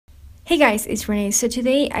Hey guys, it's Renee. So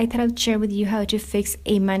today I thought I'd share with you how to fix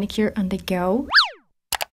a manicure on the go.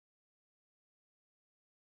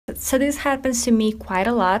 So this happens to me quite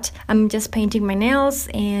a lot. I'm just painting my nails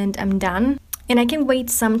and I'm done. And I can wait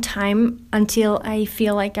some time until I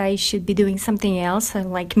feel like I should be doing something else,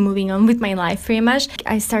 like moving on with my life pretty much.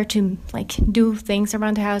 I start to do things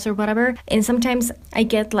around the house or whatever. And sometimes I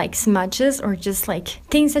get smudges or just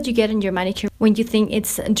things that you get in your manicure when you think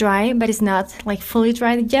it's dry, but it's not fully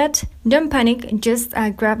dried yet. Don't panic, just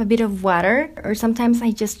grab a bit of water, or sometimes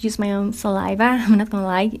I just use my own saliva. I'm not gonna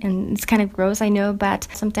lie, and it's kind of gross, I know, but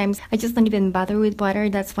sometimes I just don't even bother with water.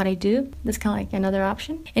 That's what I do. That's kind of another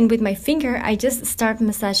option. And with my finger, I just start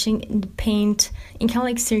massaging the paint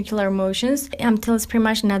in circular motions until it's pretty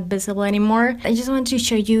much not visible anymore. I just want to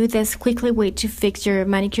show you this quickly way to fix your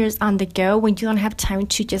manicures on the go when you don't have time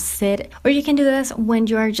to just sit, or you can do this when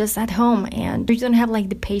you are just at home and you don't have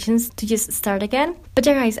the patience to just start again. But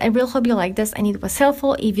yeah guys, I really hope you like this and it was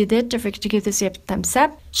helpful. If you did, don't forget to give this video a thumbs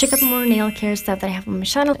up. Check out more nail care stuff that I have on my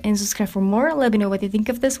channel and subscribe for more. Let me know what you think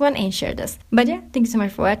of this one and share this. But yeah, thank you so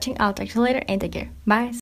much for watching. I'll talk to you later and take care. Bye.